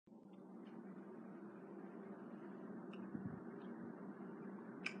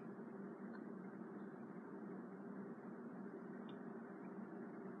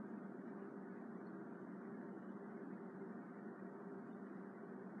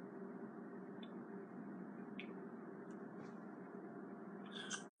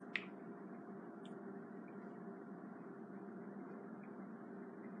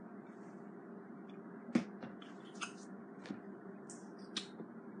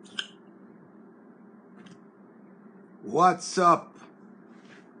What's up?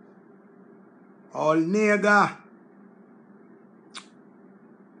 All nigga.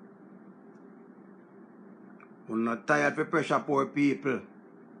 We're not tired for pressure poor people.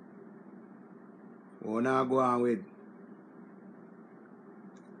 We're not going with.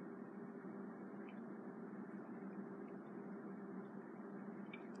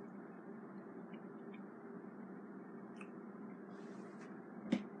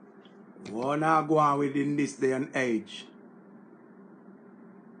 We're not going with in this day and age.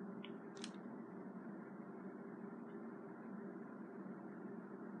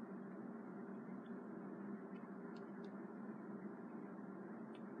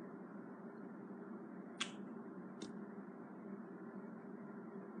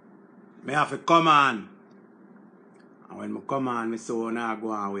 Me have to come on. And when I come on, I say we're not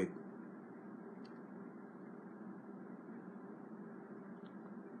going with.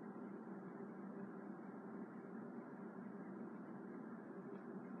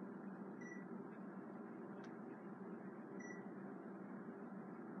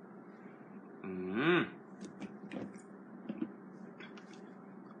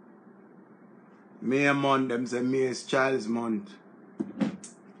 May a month, them say May is Child's Month.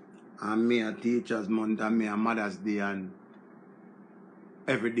 And May a Teacher's Month, and May a Mother's Day, and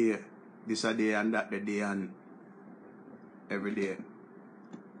every day. This a day and that the day, and every day.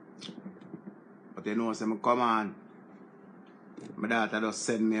 But you know, say me come on. My daughter just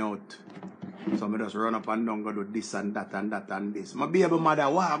send me out. So I just run up and down, go do this and that and that and this. My baby mother,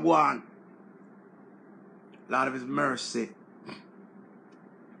 what go on? Lord of His mercy.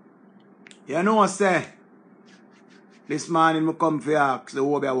 You know, say, this morning I come for ask the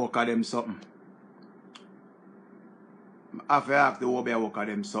obeya worker them something. I have to ask the obeya worker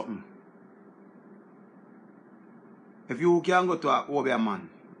them something. If you can go to an obeya man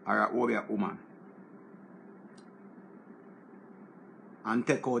or an obeya woman and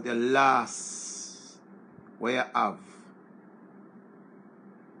take out the last what you have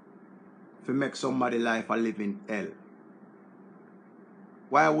to make somebody's life a living hell,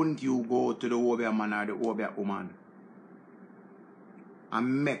 why wouldn't you go to the obeya man or the obeya woman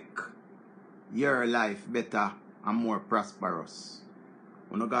and make your life better and more prosperous?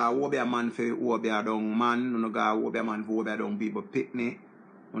 You don't got obeya man for obeya down man, you don't got obeya man for obeya down people picnic,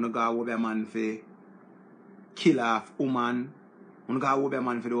 you don't got obeya man for kill off woman, you don't got obeya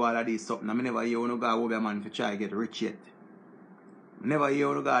man for do all of these something. I never hear you don't got obeya man for try get rich yet. Never hear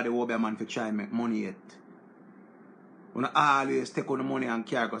you don't got the obeya man for try make money yet. You don't always take on the money and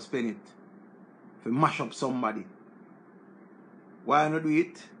carry go spend it for mash up somebody. Why not do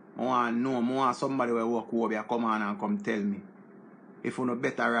it? I want to know. I want somebody who work obeya come on and come tell me. If you know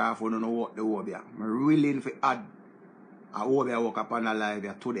better off, you don't know what the obeya. I'm willing to add a obeya work upon a life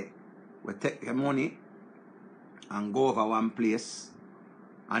here today. We take the money and go over one place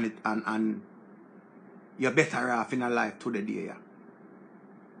and you're better off in a life today, dear.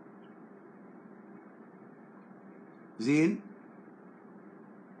 Zin?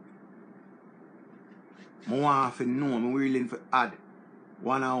 I want to know, I'm willing to add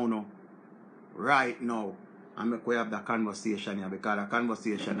one hour right now and make we have the conversation here, because the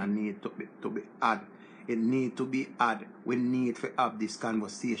conversation need to be had. It need to be had. We need to have this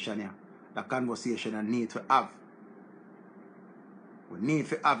conversation here. The conversation I need to have. We need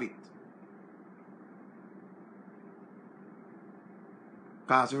to have it.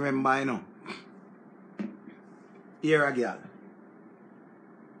 Because remember, you know, here a girl.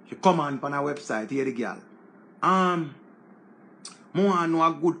 She come on our website, here the girl. I want to know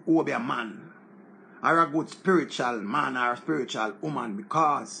a good obeya man, or a good spiritual man, or a spiritual woman,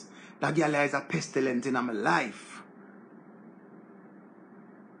 because that girl is a pestilence in my life.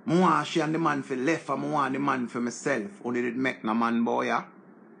 I want she and the man for left, and I want the man for myself. Only did make no man boy, yeah?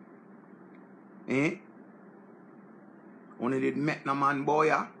 Eh? Only did make no man boy,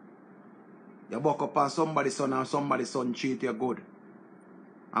 yeah? You buck up on somebody's son and somebody's son treat you good.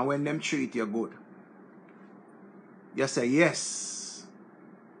 And when them treat you good, you say, yes,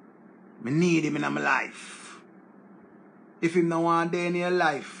 I need him in my life. If him no want day in your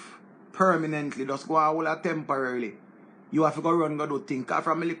life permanently, just go out temporarily, you have to go run, go do things. Because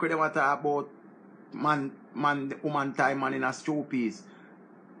from the liquid, they want to talk about woman time and in a stew peas.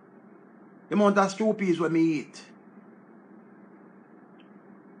 The amount of stew peas when me eat.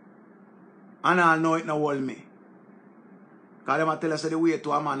 And I know it no hold me. Because them tell us the way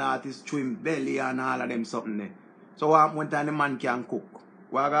to a man artist chew him belly and all of them something there. So what happen when time the man can cook?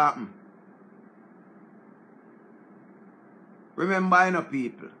 What happen? Remember, you know,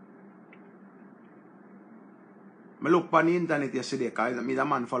 people. I look on the internet yesterday because me the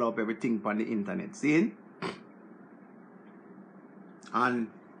man follow up everything on the internet. See? And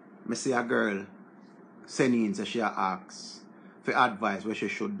me see a girl sending in, so she asks for advice what she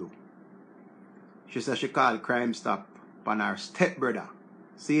should do. She said she called Crime Stop on her stepbrother.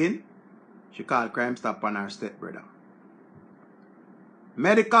 See? She called Crime Stop on her stepbrother.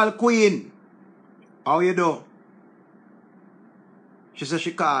 Medical Queen, how you do? She said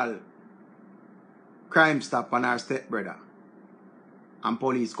she called Crime Stop on her stepbrother. And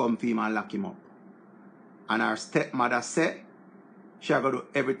police come for him and lock him up. And her stepmother said she going to do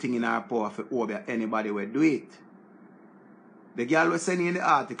everything in her power for obey anybody will do it. The girl was saying in the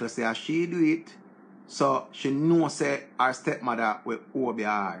article say she do it, so she knows say her stepmother will obey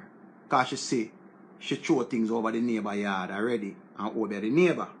her. Because she see she throw things over the neighbor yard already and obey the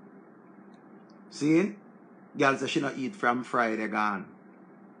neighbor. See? Girl say she not eat from Friday gone.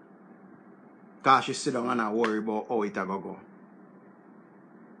 Because she sit down and not worry about how it go.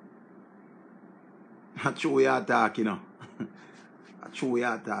 That's true you talk, you know. That's true you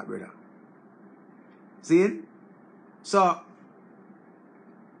talk, brother. See? So,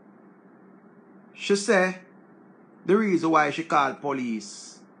 she say the reason why she called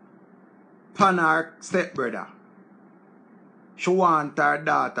police upon her stepbrother, she want her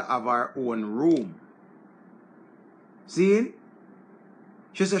daughter have her own room. See?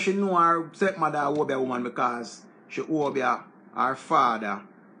 She said she know her stepmother will be a woman because she will be her father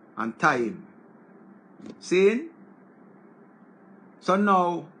and time. See? So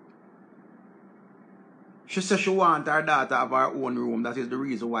now, she said she want her daughter have her own room. That is the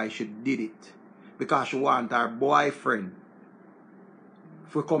reason why she did it. Because she want her boyfriend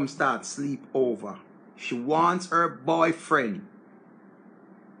to come start sleep over. She wants her boyfriend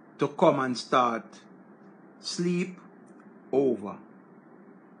to come and start sleep over.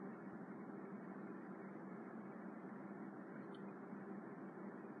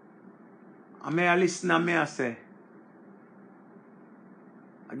 And me a listen and me a say,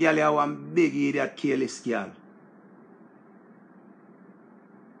 a girl here one big idiot careless girl.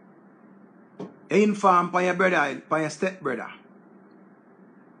 You inform by your brother, by your stepbrother.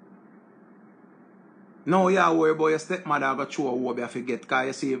 Now you worry about your stepmother go through a obeya forget because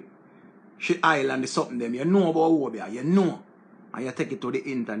you see she island is something them. You know about obeya, you know. And you take it to the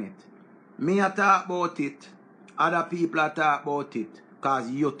internet. Me a talk about it, other people a talk about it,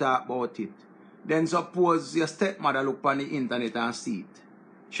 because you talk about it. Then suppose your stepmother look on the internet and see it.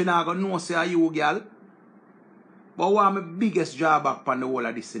 She not gonna know say you girl. But what my biggest drawback on the whole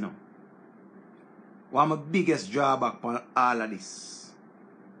of this, you know? What my biggest drawback on all of this?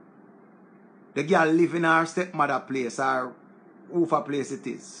 The girl live in her stepmother place or whoever place it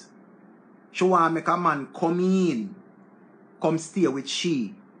is. She want make a man come in, come stay with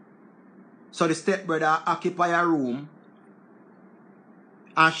she. So the stepbrother occupy a room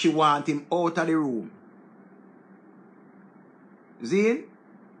and she want him out of the room. See?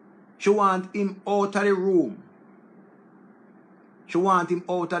 She want him out of the room. She want him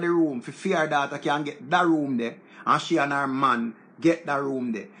out of the room for fear that I can get that room there and she and her man get that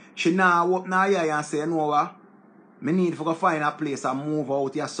room there. She now open her eye and say, you know what? I need to go find a place and move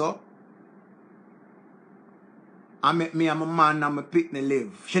out here so. And make me and my man and my picnic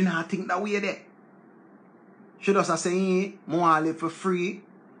live. She not think that way there. She just say, I want to live for free.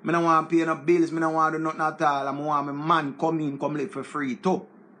 I don't want to pay no bills. I don't want to do nothing at all. I want my man come in, come live for free too.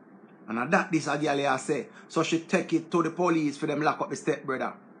 And that this a girl here say. So she take it to the police for them lock up the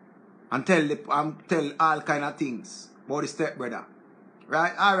stepbrother. And tell all kind of things about the stepbrother.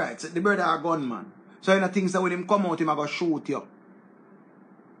 Right? Alright. So the brother a gunman. So you know things that when him come out, him a go shoot you.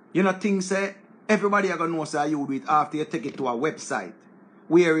 You know things say everybody are gonna know say you do it after you take it to a website.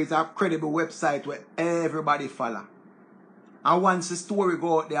 Where it's a credible website where everybody follow. And once the story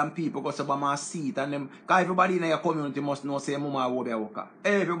go out there and people go to my seat and them, because everybody in your community must know say mama will be a worker.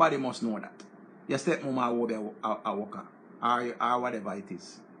 Everybody must know that. Your stepmama will be a worker. Or whatever it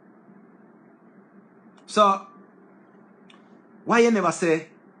is. So, why you never say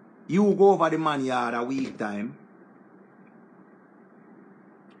you go over the man yard a week time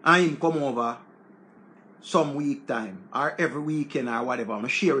and him come over some week time or every weekend or whatever and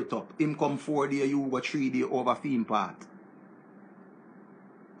share it up. Him come 4 days, you go 3 days over theme part.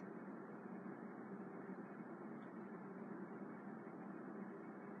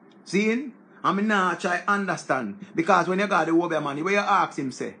 See? I mean now try understand. Because when you got the obeya man, where you ask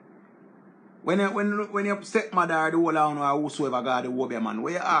him say, when your stepmother or the whole or whosoever got the obeya man,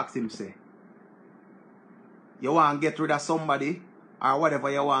 where you ask him say, you want to get rid of somebody or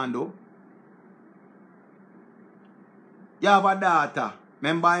whatever you want to do. You have a daughter,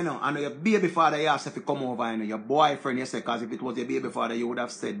 remember you know, and your baby father you ask if you come over, you know, your boyfriend you say, because if it was your baby father you would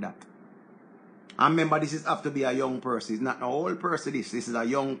have said that. And remember, this is have to be a young person. It's not an old person. This is a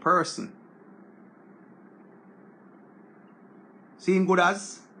young person. Seeing good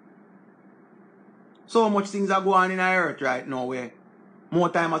as? So much things are going on in the earth right now where more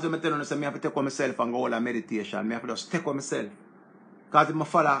time as I tell you, I have to take on myself and go on meditation. I have to just take on myself. Because if I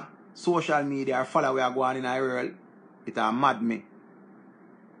follow social media or follow where I go on in the world, it will mad me.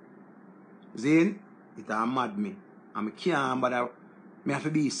 Zin? It will mad me. And I can't, but I have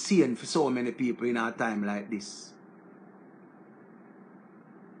to be sane for so many people in a time like this.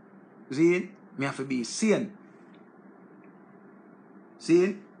 Zin? I have to be sane.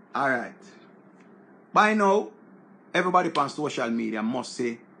 See? Alright. By now, everybody on social media must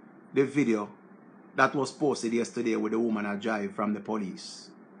see the video that was posted yesterday with the woman that drive from the police.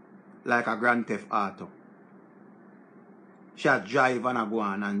 Like a Grand Theft Auto. She had drive and a go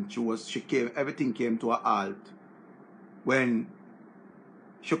on and everything came to a halt when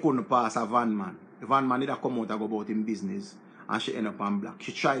she couldn't pass a van man. The van man didn't come out and go about in business and she ended up on black.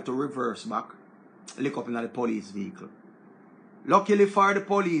 She tried to reverse back, look up in the police vehicle. Luckily for the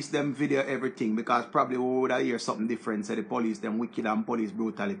police, them video everything because probably we would have hear something different. Say the police, them wicked and police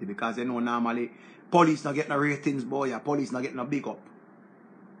brutality because they know normally police not get no ratings, boy, police not get no big up.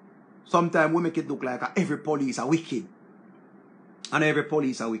 Sometimes we make it look like every police are wicked. And every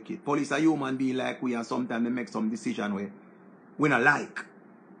police are wicked. Police are human being like we and sometimes they make some decision where we not like.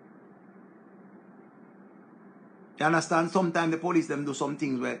 You understand? Sometimes the police them do some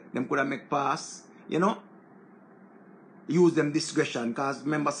things where them could have make pass, you know? Use them discretion because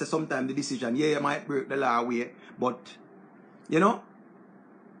remember say sometimes the decision, yeah, you might break the law away, but you know,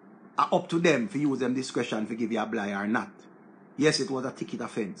 up to them to use them discretion to give you a blind or not. Yes, it was a ticket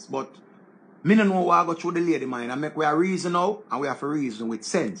offense, but me don't know why I go through the lady mind and make we a reason now and we have to reason with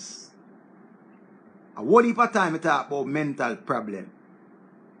sense. And what if a time we talk about mental problem?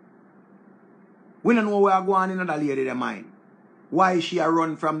 We don't know where I go on in the lady mind. Why she a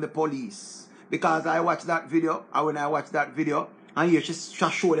run from the police? Because I watched that video, and when I watched that video, and here she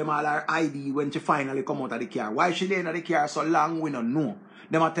showed them all her ID when she finally come out of the car. Why she there in the car so long, we don't know.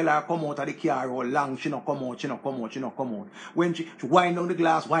 Them a tell her come out of the car how long, she not come out, she not come out, she not come out. When she wind down the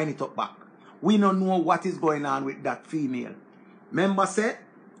glass, wind it up back. We don't know what is going on with that female. Remember say,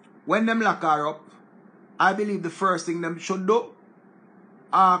 when them lock her up, I believe the first thing them should do,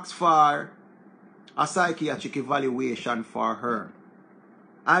 ask for a psychiatric evaluation for her.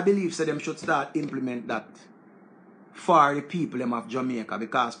 I believe so them should start implement that for the people them of Jamaica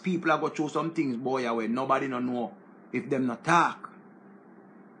because people are going through some things, boy, where nobody don't know if them not talk.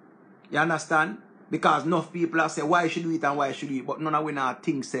 You understand? Because enough people are say why she do it and why she do it, but none of we not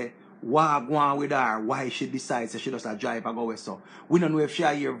think say what go on with her, why she decides she does a drive and go with so. We don't know if she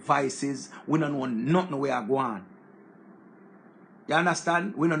hear voices, we don't know nothing where I go on. You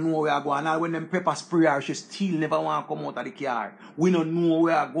understand? We don't know where I go on. And when them pepper spray her, she still never want to come out of the car. We don't know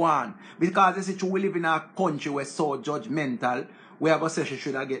where I go on. Because this is we live in a country where so judgmental. We are going to say she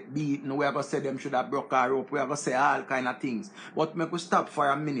should have get beaten. We are going to say them should have broke her up. We are going to say all kind of things. But make we stop for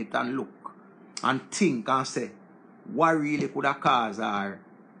a minute and look. And think and say, what really could have caused her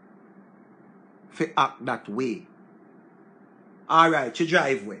to act that way? Alright, she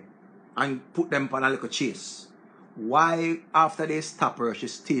drive away. And put them on a little chase. Why after they stop her, she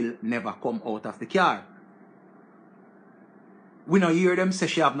still never come out of the car? We don't hear them say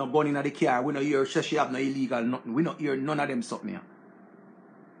she have no gun in the car. We don't hear say she have no illegal nothing. We don't hear none of them something here.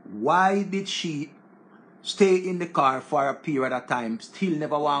 Why did she stay in the car for a period of time, still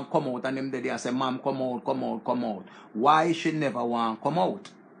never want to come out, and them there say, Mom, come out, come out, come out? Why she never want to come out?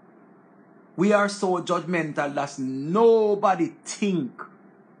 We are so judgmental that nobody think.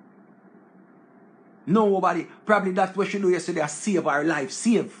 Nobody. Probably that's what she do yesterday, save our life.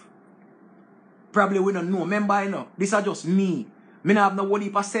 Save. Probably we don't know. Remember, you know, this is just me. Me not have no whole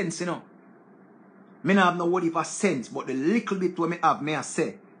heap of sense, you know. Me not have no whole heap of sense, but the little bit what me have, me I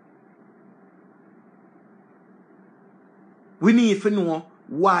say. We need to know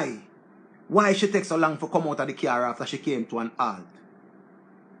why. Why she takes so long to come out of the car after she came to an halt.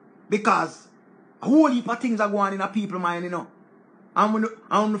 Because a whole heap of things are going on in a people's mind, you know. And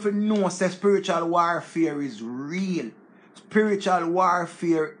I don't know if you know that spiritual warfare is real. Spiritual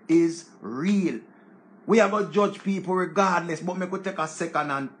warfare is real. We are going to judge people regardless, but me could take a second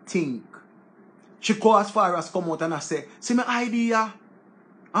and think. She go as far as come out and I say, see my idea?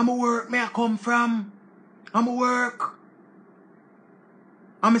 I'm a work, me I come from. I'm a work.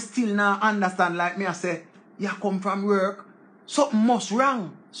 I'm still not understand like me I say, yeah, come from work. Something must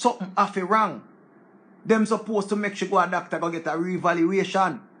wrong. Something have to wrong. Them supposed to make she go a doctor go get a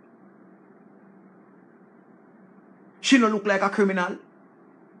reevaluation. She don't look like a criminal.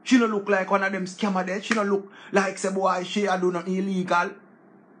 She don't look like one of them scammer there. She don't look like say boy she a do nothing illegal.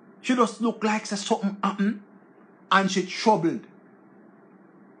 She just look like say something happen and she troubled.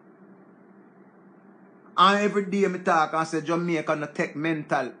 And every day me talk and say Jamaica no take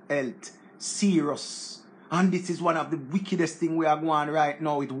mental health serious. And this is one of the wickedest thing we are going right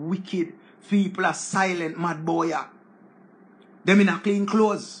now with wicked people are silent mad boy. Them in a clean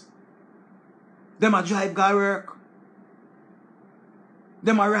clothes. Them a drive go work.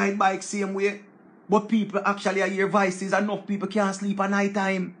 Them a ride bike same way. But people actually hear voices. Enough people can't sleep at night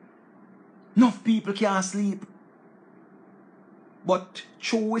time. Enough people can't sleep. But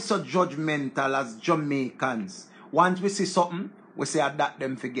true we so judgmental as Jamaicans. Once we see something, we say that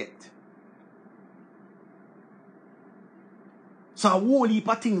them forget. So a whole heap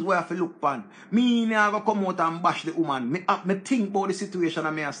of things we have to look upon. Me never go come out and bash the woman. Me think about the situation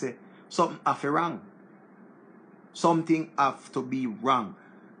and I say, something have to wrong. Something have to be wrong.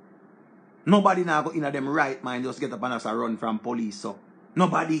 Nobody now go in a them right mind just get up and just a run from police. So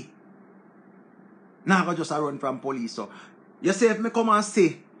nobody. Now go just a run from police. So you say if me come and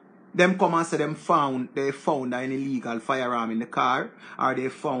say, them come and say they found an illegal firearm in the car, or they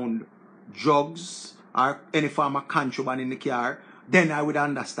found drugs, or any form of contraband in the car, then I would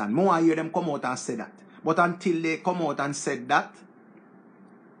understand. More I hear them come out and say that. But until they come out and said that,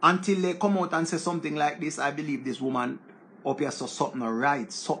 until they come out and say something like this, I believe this woman up here saw something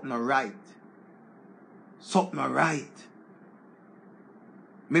right, something right. Something right.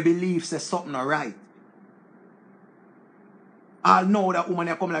 Me believe say something right. I know that woman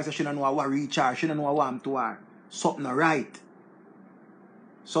here come like say she don't know what reach her, she don't know what I'm to her. Something right.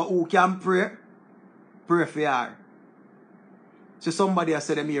 So who can pray? Pray for her. So somebody has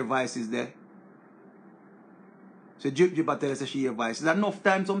said them hear voices there. So Jip tell us she hear voices. Enough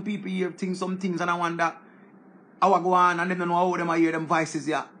time some people hear things, some things, and I wonder how I go on and they don't know how them I hear them voices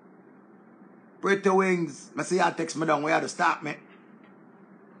here. Pretty wings. I see you text me down where you to stop me.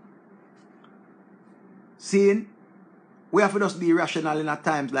 Seeing? We have to just be rational in at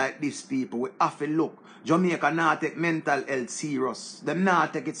times like this, people. We have to look. Jamaica not take mental health serious. Them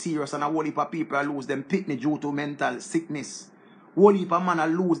not take it serious, and a whole heap of people lose them pitney due to mental sickness. Whole heap of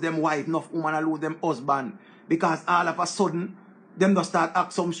man lose them wife, enough woman lose them husband. Because all of a sudden, them just start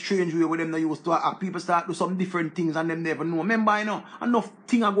act some strange way with them they used to act. People start do some different things and them never know. Remember, you know, enough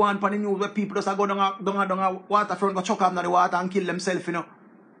things are going on the news where people just go down a waterfront, go chuck up in the water and kill themselves, you know.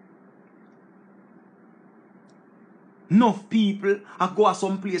 Enough people are go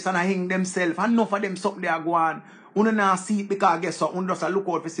some place and hang themselves. Enough of them something they are going. You don't see it because guess what? You just look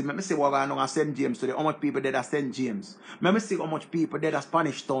out for see. Let me see what going on at St. James today. How much people dead at St. James? Let me see how much people dead at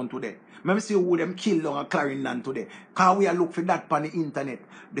Spanish Town today. Let me see who them killed on Clarendon today. Because we are look for that on the internet.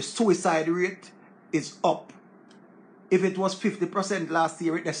 The suicide rate is up. If it was 50% last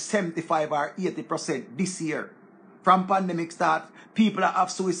year, it's 75 or 80% this year. From pandemic start, people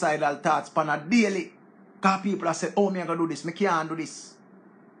have suicidal thoughts on a daily. Because people have said, oh, me I gonna do this, me can't do this.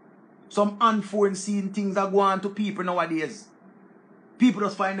 Some unforeseen things are going on to people nowadays. People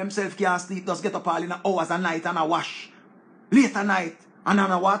just find themselves can't sleep, just get up all in hours a night and a wash. Late at night, and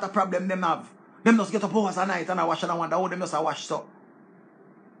on a water problem them have. Them just get up hours a night and a wash and I wonder how them just a wash so.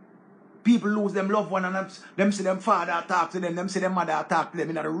 People lose them loved one and them see them father talk to them see them mother talk to them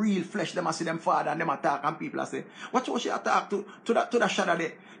in the real flesh, them see them father and them attack and people are say, what she attack to that shadow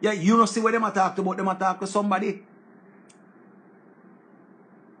there? Yeah, you don't see where them attack to, but them attack to somebody.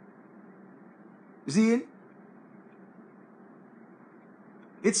 See?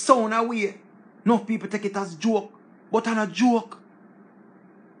 It sound a way. No people take it as joke, but on a joke.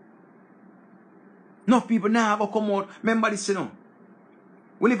 No people now have come out. Remember this, you know.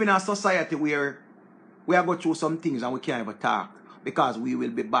 We live in a society where we are going through some things and we can't even talk because we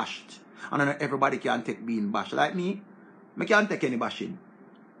will be bashed. And not everybody can take being bashed. Like me, I can't take any bashing.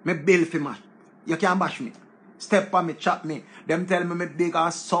 Me bill for mash. You can't bash me. Step on me, chat me. Them tell me big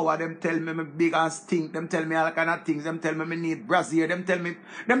and sour. Them tell me big and stink. Them tell me all kind of things. Them tell me need brassiere. Them tell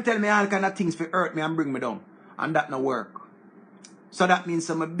me all kind of things for hurt me and bring me down. And that no work. So that means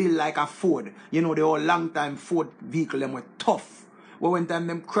I'm build like a Ford. You know the old long time Ford vehicle them were tough. But when time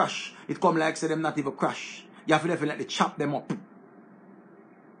them crash, it come like say them not even crash. You have to definitely chop them up.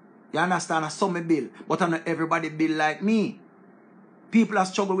 You understand? Some me build. But not everybody build like me. People have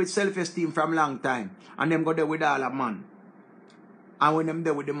struggled with self-esteem from long time. And them go there with all a man. And when them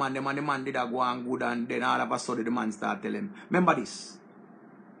there with the man, and the man did a go on good and then all of a sudden the man start telling him. Remember this.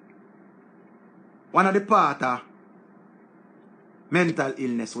 One of the part of mental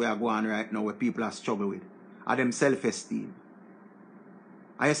illness we are going right now where people are struggling with are them self-esteem.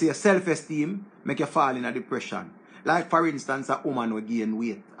 And you see your self-esteem make you fall in a depression. Like for instance, a woman will gain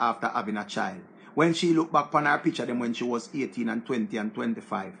weight after having a child. When she look back on her picture them when she was 18 and 20 and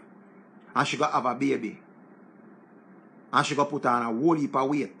 25. And she got have a baby. And she got put on a whole heap of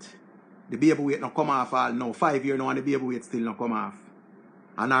weight. The baby weight not come off all now. 5 years now and the baby weight still not come off.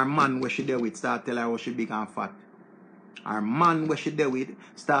 And her man where she there with start tell her how she big and fat. Her man where she there with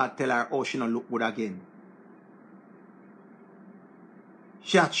start tell her how she not look good again.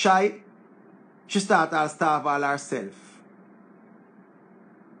 She had shy. She start to starve all herself.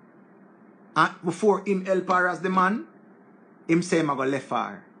 And before him help her as the man, him say him go left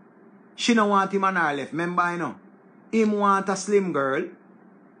her. She don't want him and her left. Remember, you know? Him want a slim girl.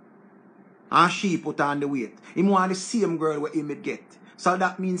 And she put on the weight. Him want the same girl where him would get. So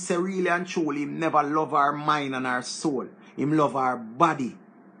that means say really and truly him never love her mind and her soul. Him love her body.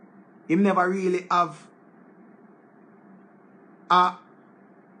 Him never really have a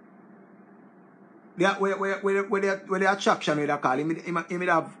where the attraction with a call. Him would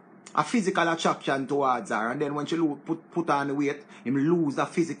have a physical attraction towards her, and then when she put on the weight, him lose the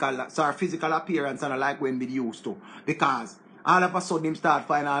physical, so her physical appearance and like when we used to. Because all of a sudden him start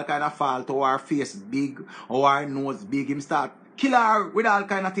find all kind of fault, or her face big, or her nose big, him start kill her with all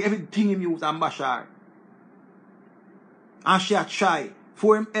kind of thing, everything him use and bash her. And she a try,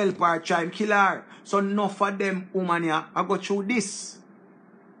 for him help her, try him kill her. So enough of them woman here, I go through this.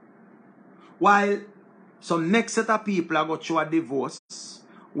 While some next set of people I go through a divorce,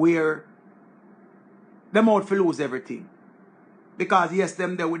 where them out for lose everything. Because yes,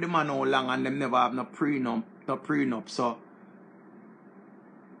 them there with the man all long and them never have no prenup. So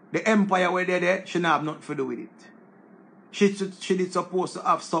the empire where they there, she not have nothing to do with it. She did supposed to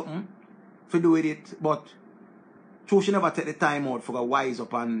have something to do with it, but true, she never take the time out for a wise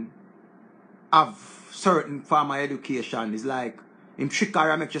up and have certain form of education. It's like him trick her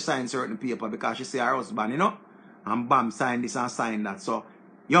and make you sign certain paper because she say her husband, you know, and bam, sign this and sign that. So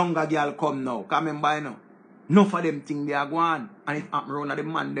younger girl come now. Come remember, you know. Enough of them things they are going. And it happen around the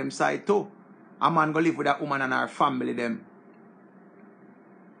man them side too. A man go live with that woman and her family them.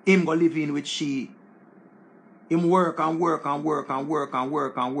 Him go live in with she. Him work and work and work and work and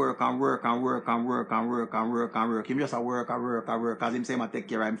work and work and work and work and work and work and work and work. Him just a work and work and work because him say him take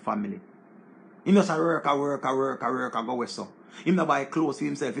care of him family. Him just a work and work and work and work and go with so. Him not buy clothes for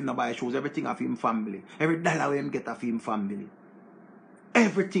himself, him not buy shoes, everything of him family. Every dollar him get of him family.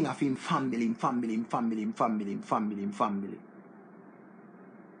 Everything of him family.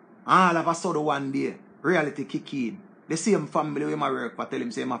 All of a sudden one day, reality kick in. The same family where I work for tell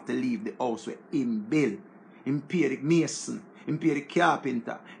him say him have to leave the house with him bill. Him pay the mason, him pay the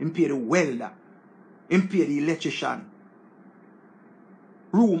carpenter, him pay the welder, him pay the electrician.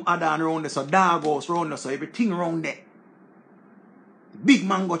 Room add on around there, so dog house around there, so everything around there. The big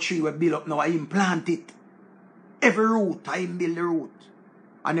mango tree we build up now, I him plant it. Every root, I him build the root.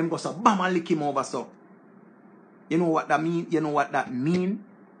 And them go so bam and lick him over so. You know what that mean? You know what that mean?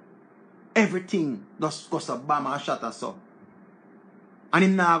 Everything just go so bam and shatter so. And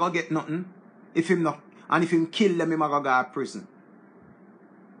him not go get nothing. If him not, and if him kill them, him go to prison.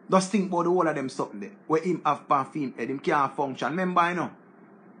 Just think about the whole of them something there. Where him have him head, him can't function. Remember, you know?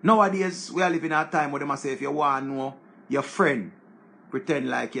 Nowadays, we are living in a time where they must say if you want to know your friend, pretend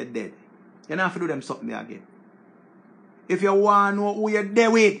like you're dead. You don't have to do them something there again. If you want to know who you're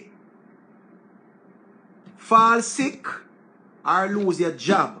dead with, fall sick or lose your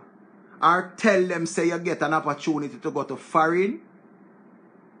job or tell them say you get an opportunity to go to foreign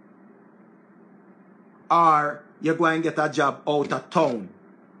or you go and get a job out of town.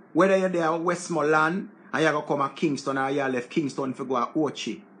 Whether you're there at Westmoreland and you're going to come to Kingston or you left Kingston to go to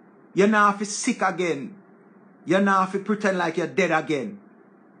Ochi. You're not have to sick again. You're not have to pretend like you're dead again.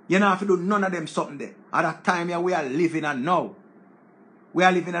 You don't have to do none of them something there. At that time, we are living and now. We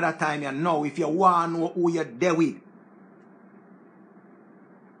are living at that time and now. If you want to know who you're there with.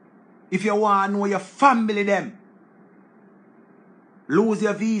 If you want to know your family them. Lose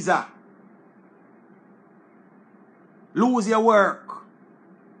your visa. Lose your work.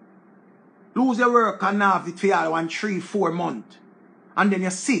 Lose your work and have it for you 1, 3, 4 months. And then you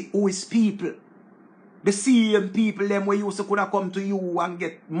see who is people. The same people them where used to could have come to you and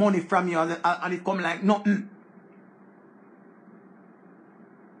get money from you and it come like nothing.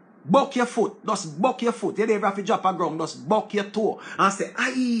 Buck your foot. Just buck your foot. You never have to drop a ground. Just buck your toe and say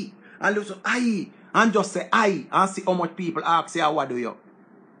aye. And listen aye. And just say aye. And see how much people ask you what do you.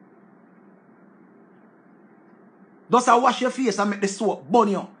 Just wash your face and make the soap burn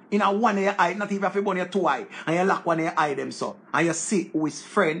you. In a one of your eye, not even if you burn your 2 eye. And you lock one of your eye them so. And you see who is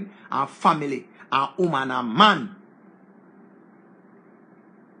friend and family. A woman and man.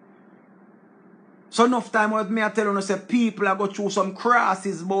 So enough time with me I tell you, say people are go through some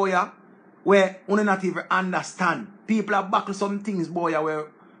crosses, boy, where you not even understand. People are buckle some things, boy, where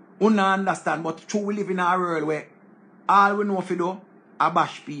you not understand. But true, we live in a world where all we know if you do, I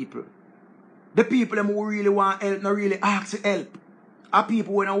bash people. The people them who really want help, not really ask for help. Are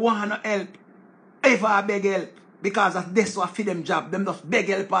people who don't want no help, ever beg help. Because that's what for them job. Them just beg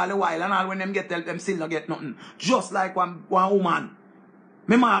help all the while. And all when them get help, them still not get nothing. Just like one woman.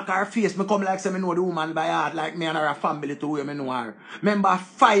 Me mark her face, me come like say me know the woman by heart, like me and her family too, me know her. Remember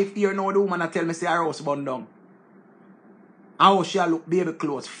 5 years now the woman a tell me say her house burned down. How she a look baby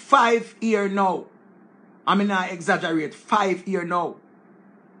clothes. 5 years now. I mean I exaggerate. 5 years now.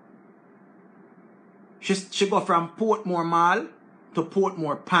 She go from Portmore Mall to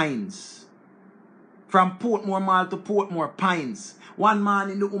Portmore Pines. From Portmore Mall to Portmore Pines. One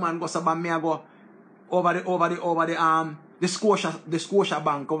man in the woman goes about me I go over the Scotia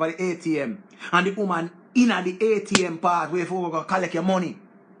Bank over the ATM. And the woman in at the ATM part where you go collect your money.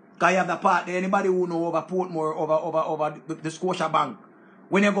 Because you have the part there, anybody who know over Portmore, over the Scotia Bank.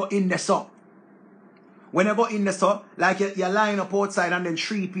 When you go in the so. When you go in the so, like you line up outside and then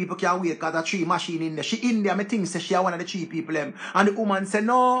 3 people can wait because the 3 machine in there. She in there, me think say she one of the 3 people them. And the woman say,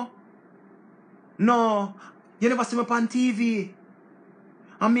 no, you never see me on TV.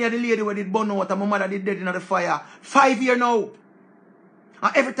 And me and the lady who did burn out and my mother did dead in the fire. 5 years now.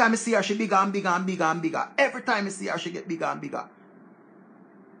 And every time I see her, she bigger and bigger and bigger and bigger. Every time I see her, she get bigger and bigger.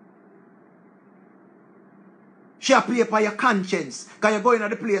 She a play for your conscience. Because you go in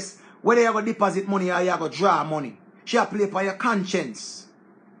the place, whether you go deposit money or you go draw money. She a play for your conscience.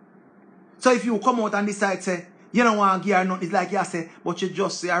 So if you come out and decide, say, you don't want to give her nothing, it's like you say, but you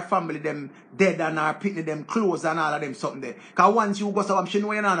just see her family, them dead and her pitney, them clothes and all of them something there. Because once you go so she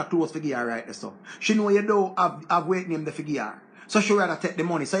know you're not a clothes for give her right there, so. She know you don't have weight name the figure her. So she rather take the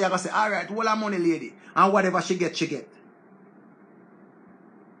money. So you gotta say, alright, all her money, lady. And whatever she get, she get.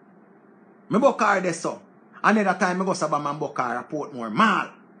 Me book her there, so. Another time I go sabam and book her at Portmore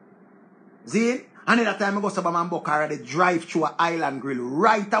Mall. See? Another time I go sabam and book her at the drive-through Island Grill.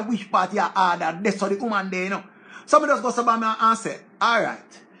 Right at which part you order. That's how the woman there, you know. Somebody just go sabam and say, alright,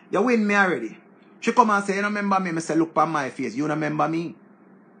 you win me already. She come and say, you don't remember me? I say, look on my face. You don't remember me?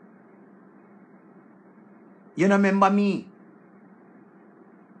 You don't remember me?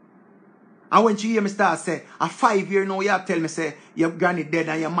 And when she hear me start say, a 5 year now, you tell me say, your granny dead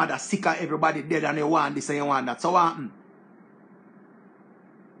and your mother sick and everybody dead and you want this and you want that. So what happen?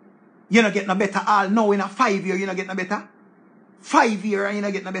 You not get no better all now in a 5 year, you not get no better? 5 year and you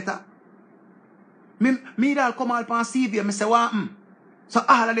not get no better? Me that come out and see you, me say, what happen? So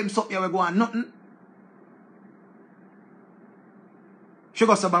all of them something you go on, nothing. She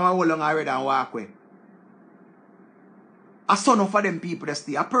goes about my whole long already and walk away. A son of them people that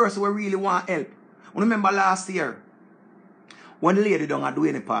stay. A person who really want help. I remember last year, when the lady down at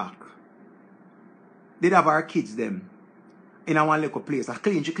Duane Park, they'd have our kids them in a one little place.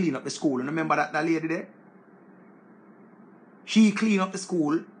 She clean up the school. You remember that lady there? She clean up the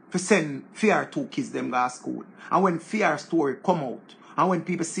school to send fear 2 kids them go to school. And when fear story come out, and when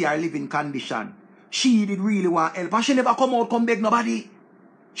people see her living condition, she did really want help. And she never come out come beg nobody.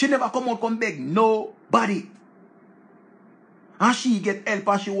 She never come out come beg nobody. And she get help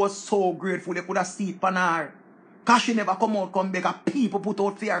and she was so grateful they could have seen it on her. Because she never come out come beg and people put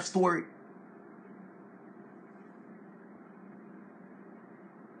out fear story.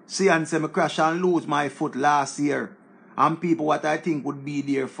 See and say me crash and lose my foot last year. And people what I think would be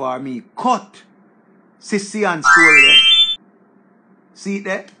there for me. Cut. See and story there. See it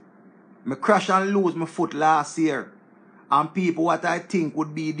there? Me crash and lose my foot last year. And people what I think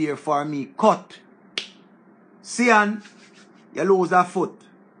would be there for me. Cut. See and you lose a foot.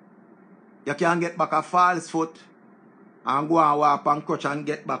 You can get back a false foot. And go and walk and crutch and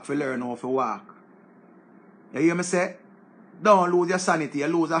get back to learn how to walk. You hear me say? Don't lose your sanity. You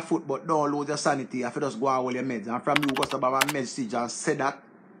lose a foot, but don't lose your sanity. If you just go and hold your meds. And from you go to have a message and say that,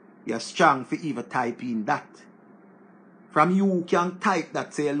 you're strong for even type in that. From you can type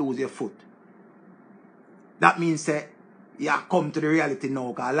that say you lose your foot. That means say, you come to the reality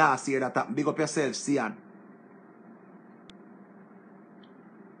now. Because last year that happened. Big up yourself, Sian.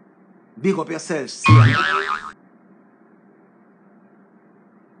 Big up yourself, Sian.